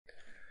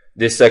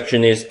This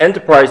section is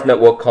Enterprise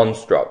Network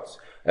Constructs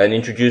and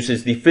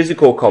introduces the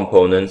physical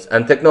components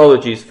and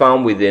technologies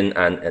found within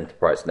an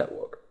enterprise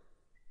network.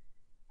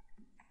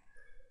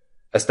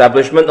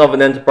 Establishment of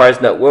an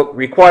enterprise network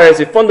requires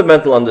a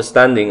fundamental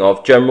understanding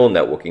of general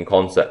networking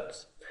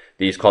concepts.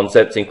 These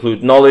concepts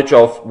include knowledge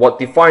of what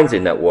defines a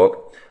network,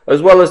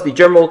 as well as the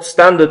general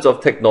standards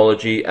of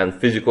technology and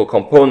physical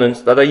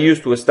components that are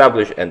used to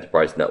establish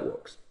enterprise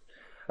networks.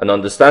 An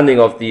understanding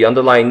of the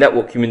underlying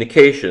network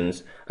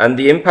communications and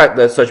the impact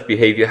that such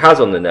behavior has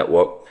on the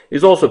network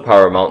is also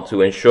paramount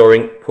to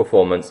ensuring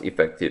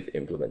performance-effective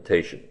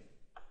implementation.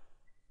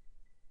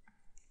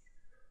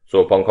 So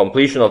upon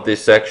completion of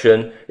this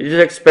section, it is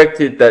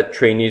expected that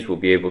trainees will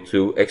be able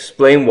to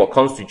explain what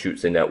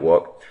constitutes a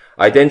network,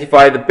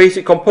 identify the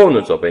basic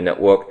components of a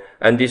network,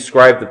 and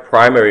describe the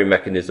primary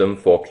mechanism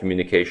for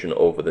communication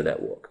over the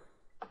network.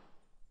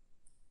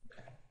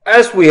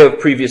 As we have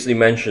previously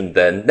mentioned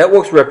then,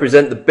 networks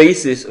represent the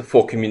basis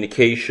for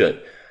communication.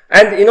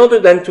 And in order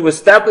then to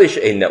establish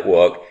a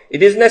network,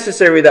 it is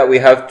necessary that we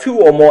have two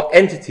or more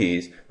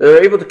entities that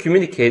are able to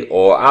communicate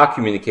or are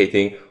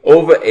communicating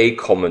over a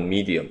common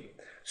medium.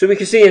 So we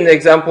can see an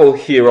example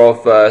here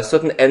of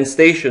certain end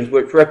stations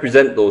which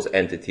represent those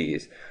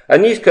entities.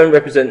 And these can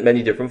represent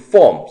many different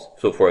forms.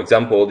 So for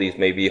example, these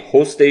may be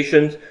host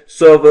stations,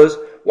 servers,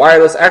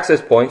 wireless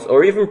access points,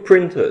 or even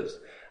printers.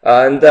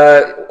 And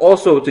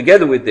also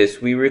together with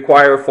this, we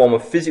require a form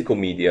of physical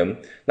medium.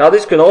 Now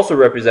this can also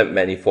represent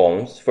many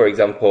forms, for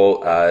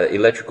example,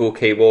 electrical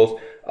cables,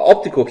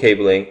 optical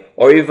cabling,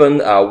 or even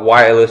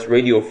wireless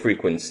radio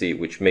frequency,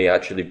 which may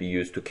actually be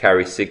used to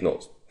carry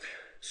signals.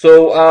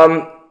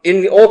 So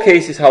in all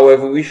cases,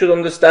 however, we should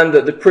understand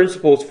that the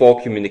principles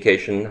for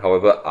communication,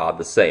 however, are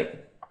the same.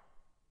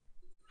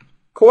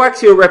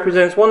 Coaxial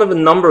represents one of a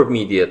number of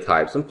media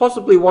types, and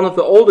possibly one of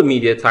the older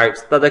media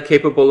types that are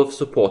capable of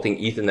supporting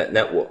Ethernet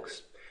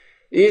networks.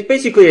 It is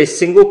basically a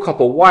single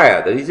copper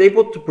wire that is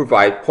able to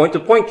provide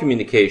point-to-point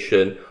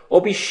communication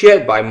or be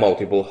shared by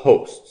multiple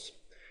hosts.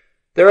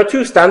 There are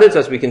two standards,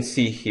 as we can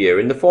see here,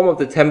 in the form of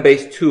the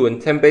 10-base-2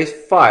 and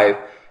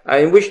 10-base-5,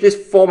 in which this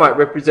format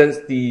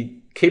represents the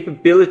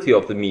capability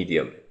of the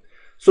medium.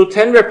 So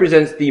 10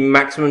 represents the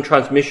maximum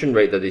transmission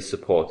rate that is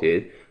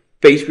supported.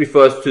 Base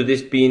refers to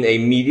this being a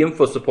medium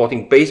for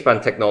supporting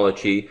baseband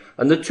technology,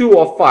 and the 2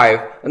 or 5,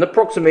 an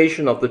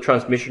approximation of the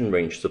transmission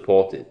range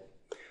supported.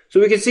 So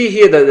we can see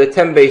here that the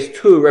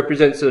 10-base-2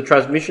 represents a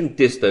transmission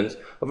distance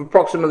of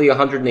approximately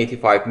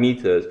 185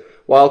 meters,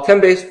 while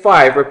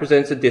 10-base-5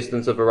 represents a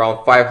distance of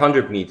around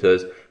 500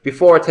 meters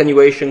before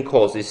attenuation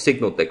causes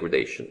signal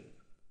degradation.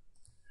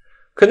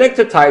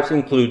 Connector types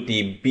include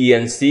the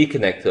BNC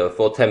connector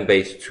for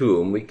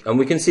 10-base-2, and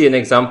we can see an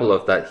example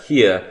of that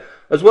here,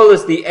 as well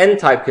as the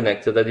N-type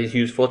connector that is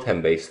used for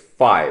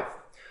 10-base-5.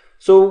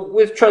 So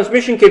with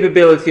transmission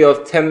capability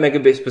of 10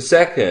 megabits per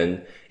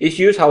second, its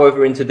use,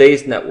 however, in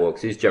today's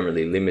networks is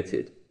generally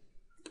limited.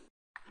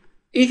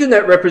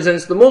 Ethernet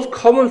represents the most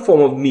common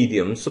form of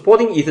medium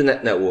supporting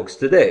Ethernet networks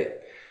today,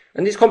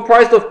 and is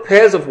comprised of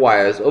pairs of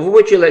wires over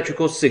which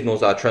electrical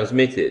signals are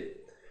transmitted.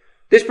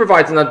 This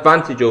provides an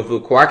advantage over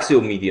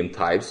coaxial medium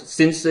types,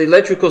 since the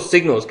electrical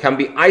signals can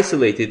be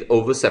isolated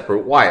over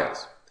separate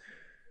wires.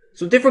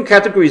 So different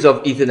categories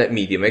of Ethernet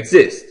medium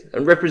exist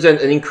and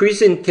represent an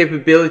increasing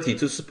capability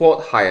to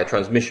support higher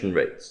transmission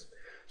rates.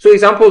 So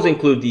examples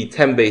include the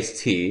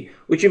 10-base-T,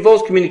 which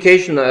involves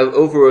communication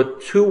over a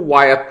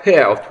 2-wire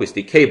pair of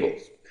twisted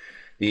cables.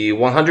 The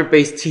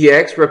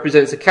 100-base-TX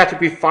represents a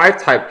category 5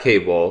 type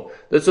cable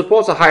that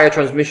supports a higher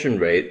transmission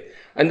rate,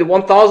 and the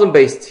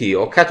 1000-base-T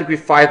or category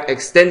 5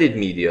 extended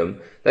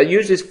medium that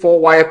uses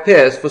 4-wire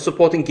pairs for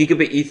supporting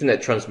gigabit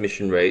Ethernet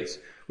transmission rates,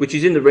 which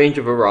is in the range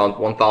of around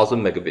 1000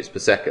 megabits per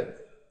second.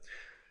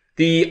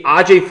 The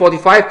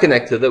RJ45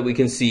 connector that we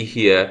can see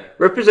here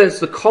represents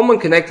the common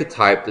connector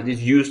type that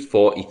is used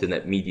for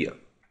Ethernet media.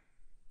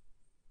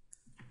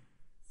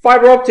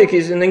 Fiber optic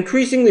is an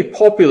increasingly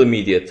popular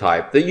media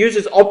type that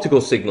uses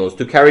optical signals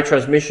to carry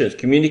transmissions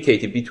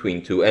communicated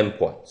between two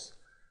endpoints.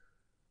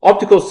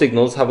 Optical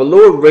signals have a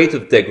lower rate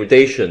of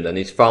degradation than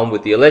is found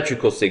with the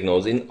electrical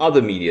signals in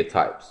other media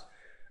types.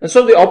 And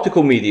so the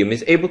optical medium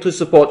is able to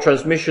support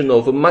transmission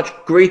over much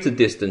greater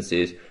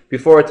distances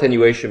before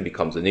attenuation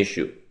becomes an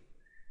issue.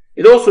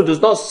 It also does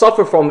not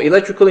suffer from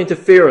electrical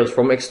interference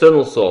from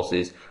external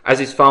sources, as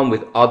is found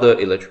with other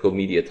electrical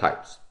media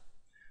types.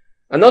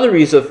 Another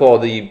reason for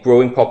the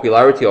growing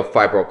popularity of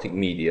fiber optic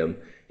medium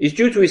is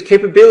due to its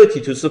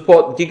capability to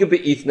support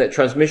gigabit Ethernet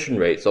transmission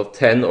rates of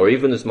 10 or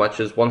even as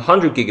much as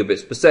 100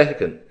 gigabits per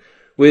second,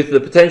 with the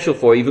potential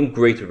for even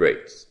greater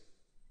rates.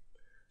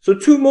 So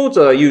two modes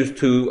are used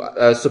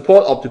to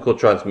support optical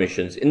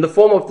transmissions in the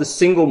form of the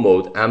single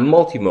mode and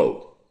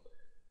multi-mode.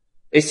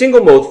 A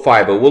single mode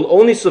fiber will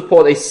only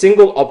support a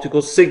single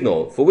optical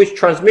signal for which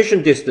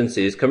transmission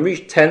distances can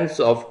reach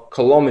tens of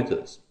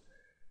kilometers.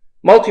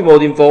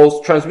 Multi-mode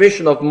involves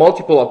transmission of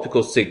multiple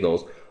optical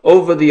signals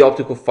over the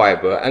optical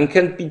fiber and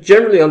can be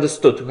generally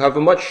understood to have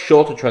a much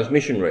shorter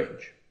transmission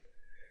range.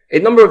 A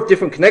number of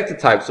different connector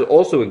types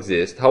also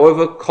exist.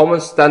 However,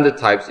 common standard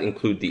types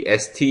include the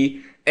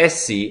ST,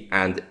 SC,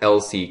 and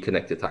LC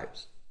connector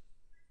types.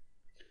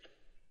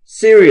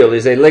 Serial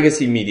is a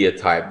legacy media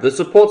type that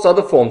supports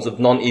other forms of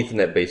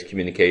non-Ethernet based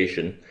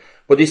communication,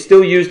 but is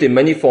still used in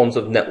many forms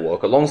of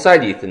network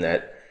alongside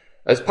Ethernet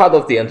as part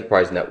of the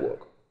enterprise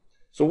network.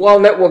 So while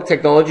network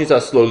technologies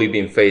are slowly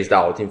being phased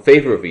out in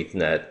favor of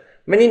Ethernet,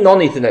 many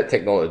non-Ethernet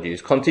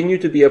technologies continue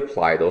to be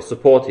applied or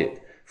supported,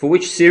 for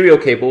which serial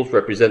cables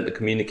represent the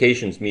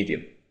communications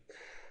medium.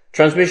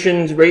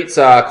 Transmission rates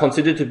are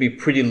considered to be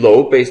pretty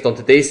low based on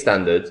today's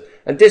standards,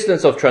 and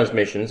distance of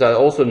transmissions are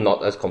also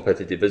not as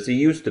competitive as they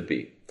used to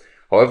be.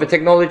 However,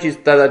 technologies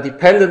that are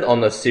dependent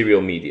on a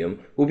serial medium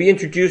will be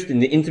introduced in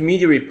the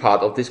intermediary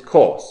part of this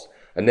course,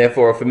 and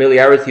therefore a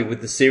familiarity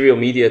with the serial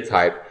media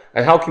type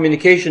and how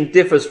communication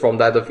differs from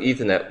that of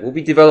Ethernet will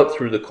be developed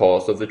through the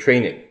course of the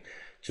training,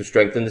 to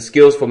strengthen the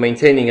skills for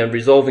maintaining and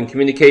resolving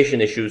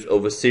communication issues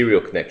over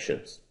serial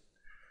connections.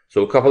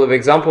 So a couple of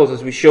examples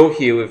as we show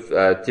here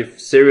with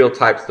serial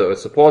types that are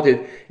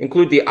supported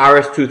include the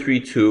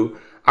RS-232,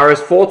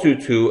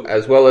 RS-422,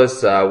 as well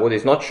as what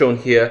is not shown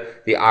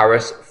here, the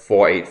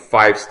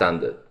RS-485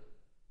 standard.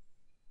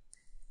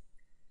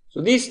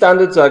 So these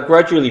standards are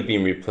gradually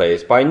being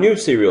replaced by new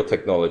serial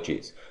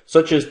technologies,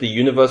 such as the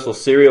Universal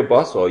Serial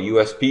Bus or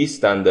USB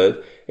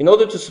standard, in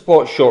order to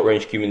support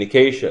short-range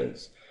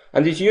communications,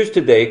 and is used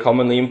today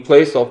commonly in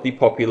place of the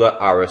popular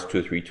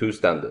RS-232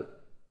 standard.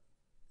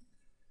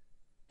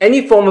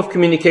 Any form of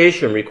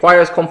communication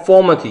requires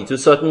conformity to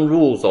certain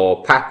rules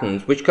or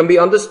patterns which can be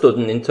understood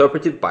and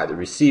interpreted by the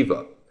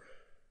receiver.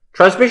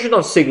 Transmission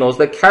of signals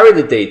that carry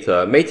the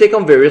data may take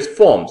on various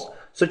forms,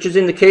 such as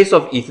in the case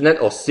of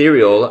Ethernet or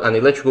serial and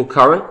electrical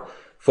current,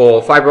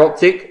 for fiber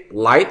optic,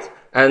 light,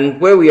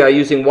 and where we are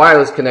using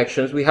wireless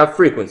connections we have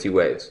frequency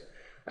waves.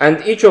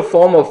 And each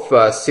form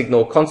of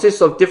signal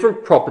consists of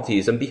different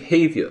properties and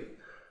behavior.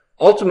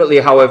 Ultimately,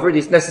 however, it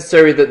is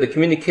necessary that the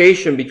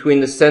communication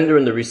between the sender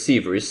and the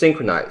receiver is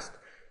synchronized,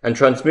 and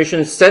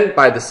transmissions sent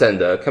by the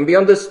sender can be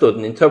understood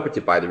and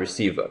interpreted by the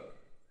receiver.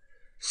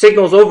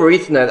 Signals over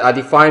Ethernet are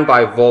defined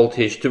by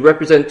voltage to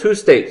represent two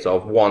states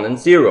of 1 and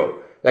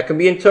 0 that can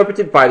be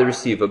interpreted by the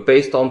receiver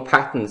based on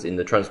patterns in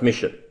the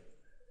transmission.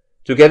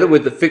 Together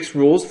with the fixed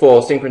rules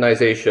for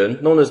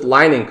synchronization, known as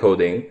line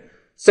encoding,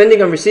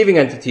 sending and receiving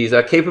entities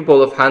are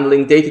capable of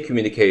handling data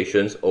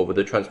communications over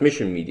the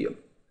transmission medium.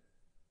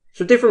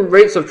 So different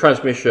rates of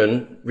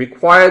transmission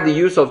require the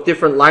use of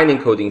different line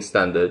encoding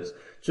standards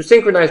to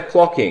synchronize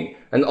clocking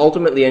and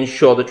ultimately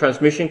ensure the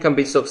transmission can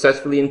be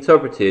successfully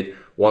interpreted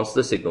once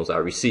the signals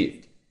are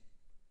received.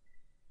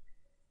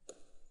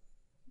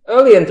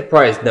 Early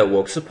enterprise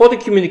networks supported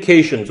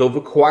communications over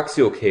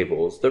coaxial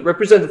cables that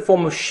represent a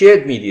form of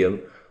shared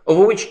medium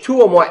over which two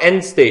or more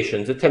end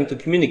stations attempt to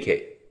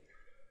communicate.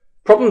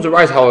 Problems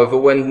arise, however,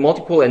 when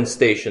multiple end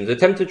stations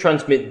attempt to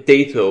transmit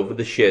data over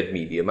the shared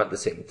medium at the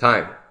same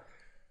time.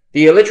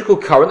 The electrical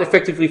current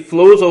effectively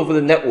flows over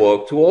the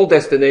network to all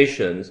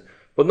destinations,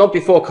 but not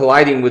before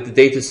colliding with the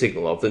data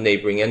signal of the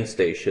neighboring end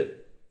station.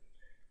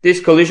 This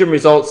collision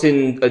results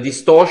in a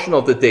distortion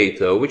of the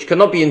data, which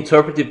cannot be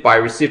interpreted by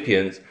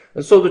recipients,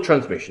 and so the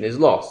transmission is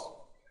lost.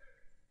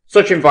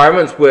 Such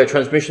environments where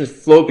transmissions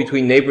flow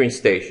between neighboring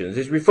stations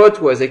is referred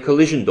to as a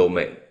collision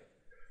domain.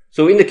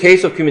 So in the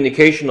case of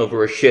communication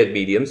over a shared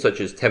medium, such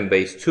as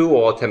 10^2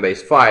 or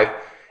 10^5,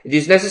 it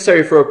is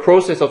necessary for a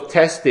process of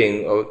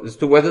testing as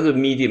to whether the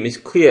medium is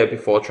clear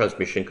before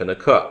transmission can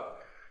occur.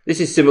 This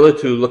is similar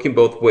to looking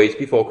both ways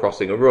before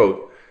crossing a road,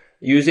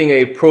 using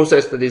a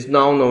process that is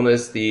now known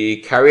as the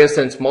Carrier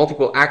Sense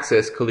Multiple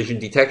Access Collision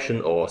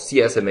Detection, or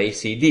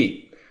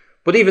CSMACD.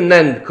 But even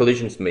then,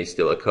 collisions may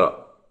still occur.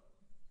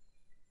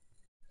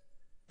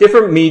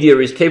 Different media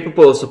is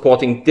capable of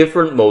supporting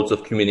different modes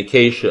of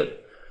communication,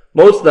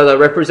 modes that are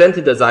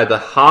represented as either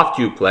half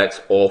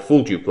duplex or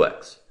full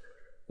duplex.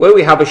 Where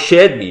we have a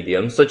shared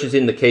medium, such as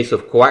in the case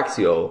of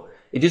coaxial,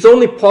 it is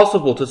only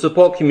possible to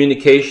support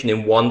communication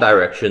in one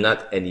direction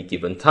at any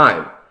given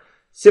time.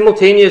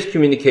 Simultaneous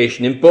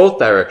communication in both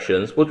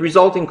directions would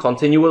result in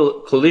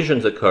continual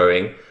collisions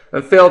occurring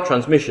and failed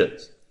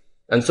transmissions,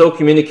 and so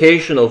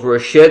communication over a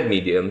shared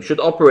medium should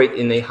operate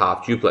in a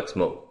half duplex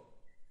mode.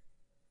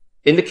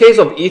 In the case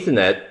of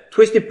Ethernet,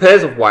 twisted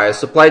pairs of wires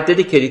supply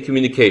dedicated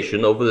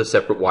communication over the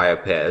separate wire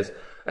pairs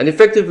and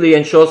effectively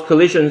ensures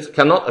collisions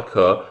cannot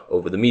occur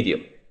over the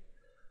medium.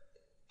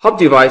 Hub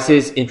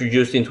devices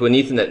introduced into an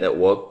Ethernet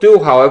network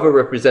do, however,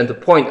 represent a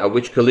point at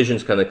which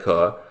collisions can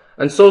occur,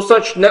 and so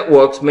such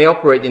networks may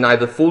operate in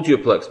either full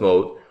duplex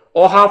mode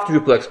or half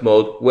duplex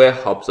mode where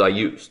hubs are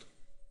used.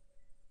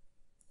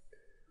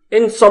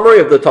 In summary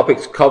of the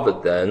topics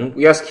covered then,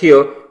 we ask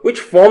here,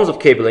 which forms of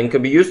cabling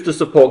can be used to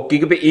support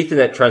gigabit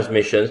Ethernet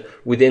transmissions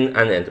within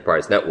an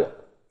enterprise network?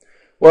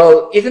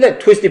 Well, Ethernet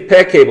twisted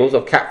pair cables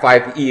of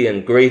Cat5e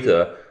and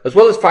greater, as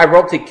well as fiber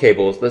optic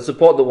cables that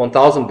support the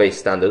 1000 base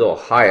standard or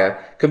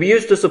higher, can be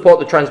used to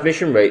support the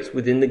transmission rates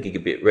within the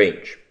gigabit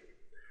range.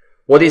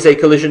 What is a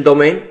collision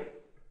domain?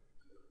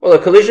 Well, a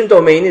collision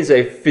domain is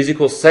a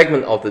physical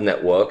segment of the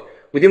network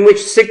within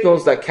which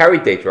signals that carry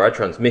data are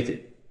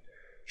transmitted.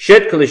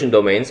 Shared collision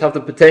domains have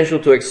the potential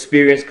to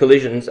experience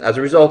collisions as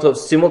a result of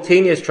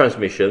simultaneous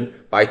transmission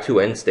by two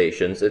end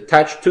stations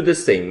attached to the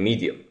same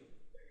medium.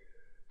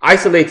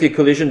 Isolated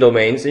collision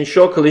domains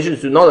ensure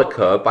collisions do not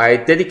occur by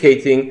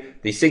dedicating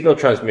the signal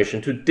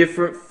transmission to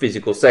different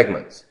physical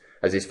segments,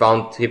 as is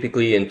found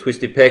typically in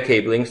twisted pair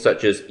cabling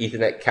such as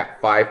Ethernet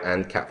Cat5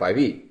 and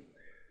Cat5e.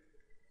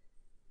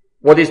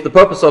 What is the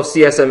purpose of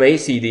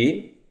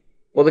CSMA-CD?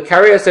 Well, the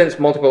carrier-sense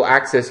multiple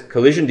access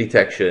collision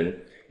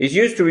detection is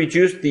used to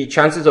reduce the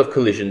chances of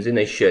collisions in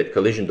a shared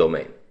collision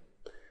domain.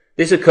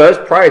 This occurs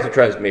prior to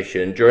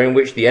transmission, during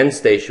which the end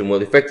station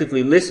will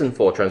effectively listen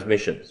for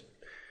transmissions.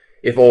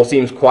 If all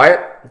seems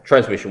quiet,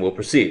 transmission will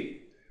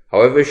proceed.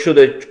 However, should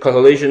a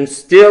collision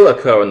still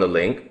occur on the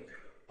link,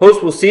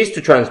 host will cease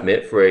to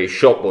transmit for a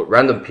short but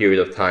random period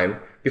of time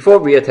before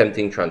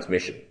re-attempting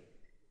transmission.